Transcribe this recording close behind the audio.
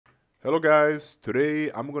Hello guys, today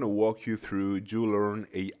I'm going to walk you through YouLearn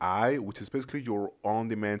AI, which is basically your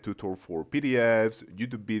on-demand tutor for PDFs,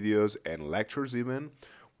 YouTube videos, and lectures even.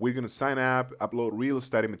 We're going to sign up, upload real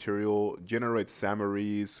study material, generate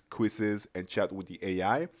summaries, quizzes, and chat with the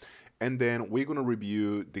AI. And then we're going to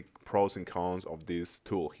review the pros and cons of this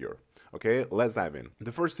tool here. Okay, let's dive in.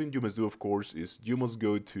 The first thing you must do, of course, is you must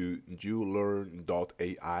go to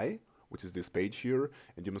youlearn.ai, which is this page here,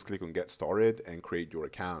 and you must click on get started and create your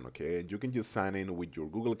account. Okay, and you can just sign in with your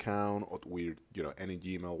Google account or with any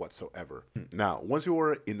Gmail whatsoever. Now once you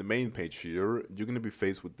are in the main page here, you're going to be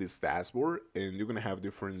faced with this dashboard and you're going to have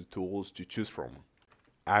different tools to choose from.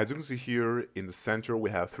 As you can see here in the center, we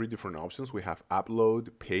have three different options. We have upload,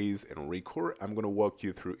 paste, and record. I'm going to walk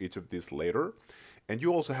you through each of these later. And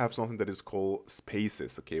you also have something that is called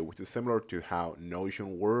spaces, okay, which is similar to how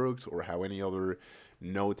Notion works or how any other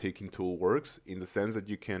note-taking tool works, in the sense that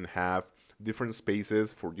you can have different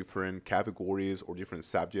spaces for different categories or different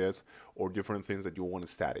subjects or different things that you want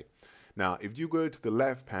to study. Now, if you go to the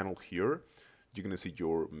left panel here, you're going to see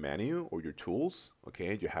your menu or your tools,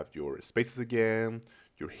 okay? You have your spaces again,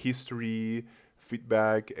 your history,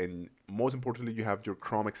 feedback, and most importantly, you have your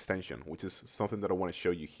Chrome extension, which is something that I want to show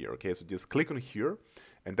you here, okay? So just click on here,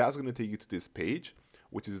 and that's going to take you to this page,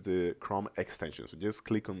 which is the Chrome extension. So just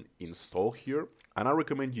click on install here, and I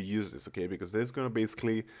recommend you use this, okay? Because this is going to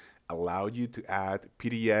basically allow you to add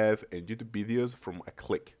PDF and YouTube videos from a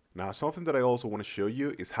click. Now, something that I also want to show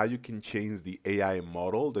you is how you can change the AI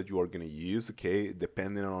model that you are going to use, okay,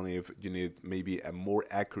 depending on if you need maybe a more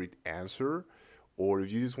accurate answer, or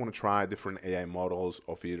if you just want to try different AI models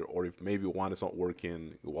of it, or if maybe one is not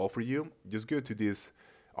working well for you, just go to this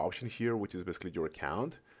option here, which is basically your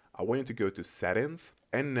account. I want you to go to settings,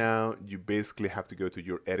 and now you basically have to go to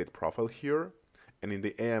your edit profile here. And in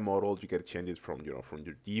the AI model, you get to change it from your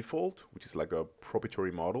default, which is like a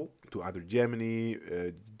proprietary model, to either Gemini,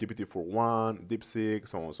 GPT-4o, DeepSeek,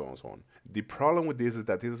 so on, so on, so on. The problem with this is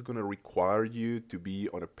that this is going to require you to be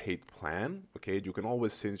on a paid plan. Okay, you can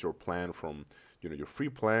always change your plan from your free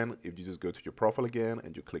plan if you just go to your profile again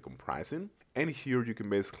and you click on pricing. And here you can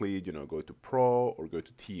basically go to pro or go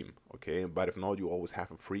to team, okay? But if not, you always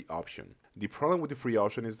have a free option. The problem with the free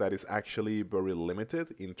option is that it's actually very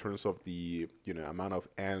limited in terms of the amount of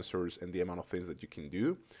answers and the amount of things that you can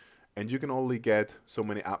do, and you can only get so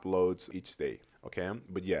many uploads each day, okay?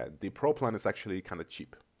 But yeah, the pro plan is actually kind of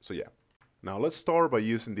cheap. So yeah. Now let's start by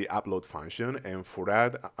using the upload function, and for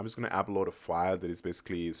that I'm just going to upload a file that is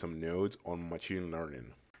basically some nodes on machine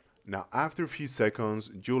learning. Now, after a few seconds,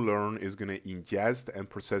 YouLearn is going to ingest and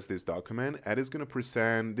process this document, and it's going to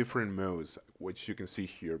present different modes, which you can see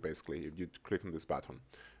here basically if you click on this button.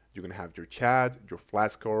 You're going to have your chat, your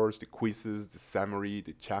flashcards, the quizzes, the summary,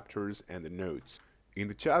 the chapters, and the notes. In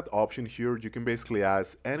the chat option here, you can basically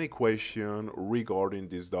ask any question regarding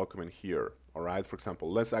this document here, all right? For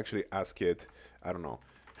example, let's actually ask it, I don't know,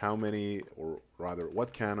 how many, or rather,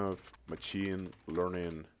 what kind of machine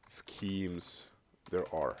learning schemes there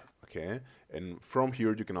are, okay? And from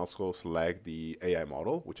here, you can also select the AI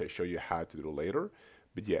model, which I show you how to do later.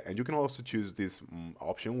 But yeah, and you can also choose this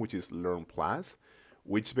option, which is Learn Plus,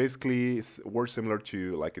 which basically works similar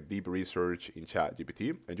to like a deep research in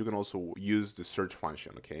ChatGPT. And you can also use the search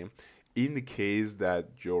function, okay? In the case that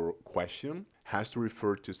your question has to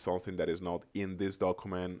refer to something that is not in this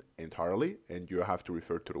document entirely, and you have to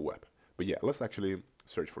refer to the web. But yeah, let's actually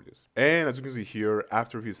search for this. And as you can see here,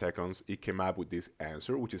 after a few seconds, it came up with this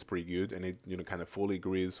answer, which is pretty good, and it kind of fully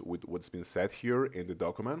agrees with what's been said here in the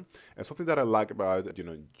document. And something that I like about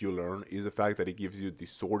YouLearn is the fact that it gives you the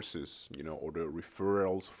sources, or the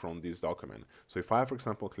referrals from this document. So if I, for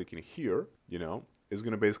example, click in here, it's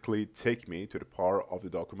going to basically take me to the part of the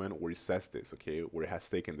document where it says this, okay, where it has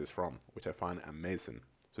taken this from, which I find amazing.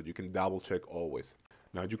 So you can double check always.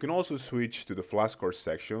 Now you can also switch to the flashcards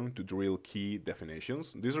section to drill key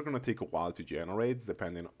definitions. These are going to take a while to generate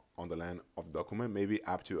depending on the length of the document, maybe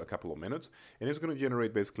up to a couple of minutes. And it's going to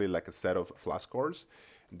generate basically like a set of flashcards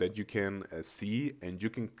that you can see and you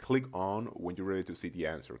can click on when you're ready to see the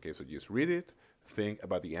answer. Okay, so just read it, think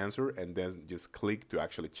about the answer, and then just click to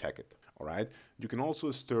actually check it. All right. You can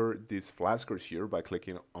also stir these flashcards here by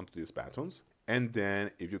clicking onto these buttons. And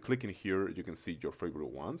then if you click in here, you can see your favorite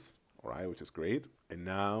ones. All right, which is great. And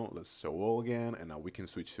now let's show all again, and now we can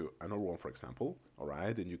switch to another one, for example. All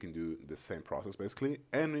right, and you can do the same process basically,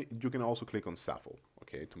 and you can also click on shuffle,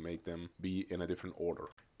 okay, to make them be in a different order.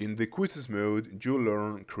 In the quizzes mode,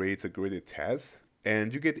 YouLearn creates a graded test,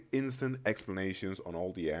 and you get instant explanations on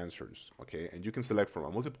all the answers, okay? And you can select from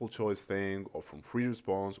a multiple choice thing or from free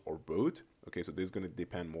response or both. Okay, so this is going to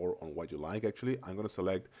depend more on what you like. Actually, I'm going to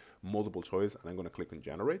select multiple choice and I'm going to click on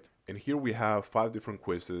generate. And here we have 5 different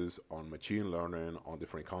quizzes on machine learning on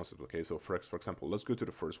different concepts. Okay, so for example, let's go to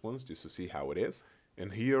the first ones just to see how it is.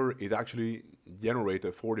 And here it actually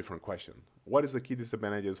generated 4 different questions. What is the key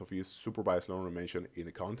disadvantages of use supervised learning mentioned in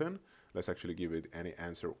the content? Let's actually give it any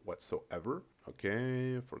answer whatsoever.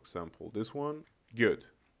 Okay, for example, this one. Good.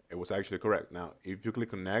 It was actually correct. Now, if you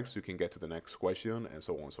click on next, you can get to the next question and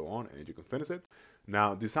so on and so on, and you can finish it.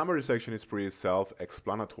 Now, the summary section is pretty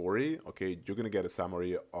self-explanatory. Okay, you're going to get a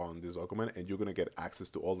summary on this document, and you're going to get access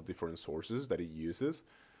to all the different sources that it uses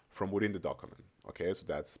from within the document. Okay, so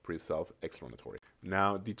that's pretty self-explanatory.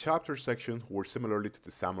 Now, the chapter sections were similarly to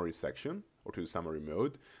the summary section or to the summary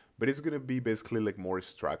mode, but it's going to be basically like more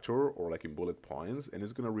structure or like in bullet points, and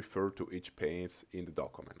it's going to refer to each page in the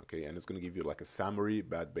document, okay? And it's going to give you like a summary,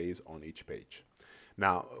 but based on each page.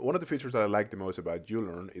 Now, one of the features that I like the most about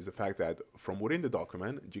YouLearn is the fact that from within the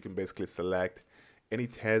document, you can basically select any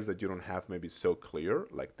test that you don't have maybe so clear,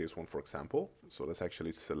 like this one, for example. So let's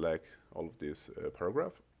actually select all of this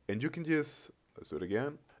paragraph, and you can just, let's do it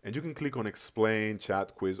again. And you can click on explain,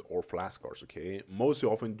 chat, quiz, or flashcards, okay? Most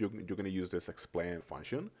often, you're going to use this explain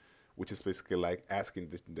function, which is basically like asking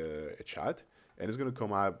the chat, and it's going to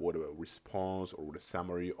come up with a response or with a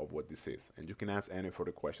summary of what this is. And you can ask any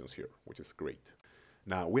further questions here, which is great.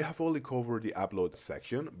 Now, we have only covered the upload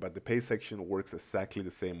section, but the pay section works exactly the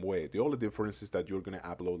same way. The only difference is that you're going to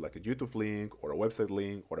upload like a YouTube link or a website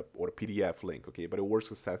link or a PDF link, okay? But it works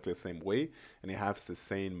exactly the same way, and it has the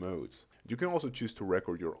same modes. You can also choose to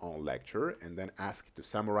record your own lecture and then ask it to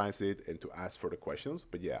summarize it and to ask further questions.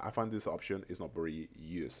 But yeah, I find this option is not very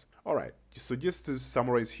used. All right, so just to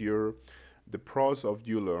summarize here, the pros of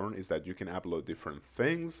YouLearn is that you can upload different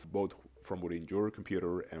things, both from within your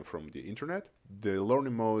computer and from the internet. The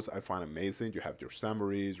learning modes I find amazing. You have your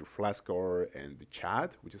summaries, your flashcard, and the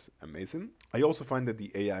chat, which is amazing. I also find that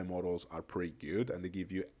the AI models are pretty good and they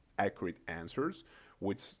give you accurate answers,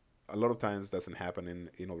 which a lot of times doesn't happen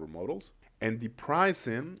in other models. And the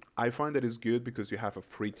pricing, I find that is good because you have a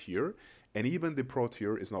free tier, and even the pro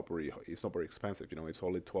tier is not very expensive. You know, it's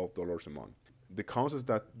only $12 a month. The cons is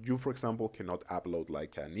that you, for example, cannot upload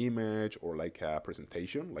like an image or like a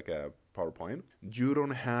presentation, like a PowerPoint. You don't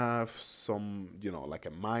have some, you know, like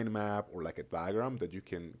a mind map or like a diagram that you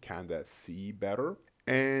can kind of see better.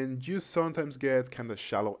 And you sometimes get kind of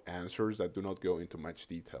shallow answers that do not go into much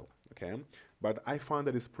detail, okay? But I find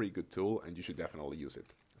that it's a pretty good tool and you should definitely use it.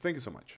 Thank you so much.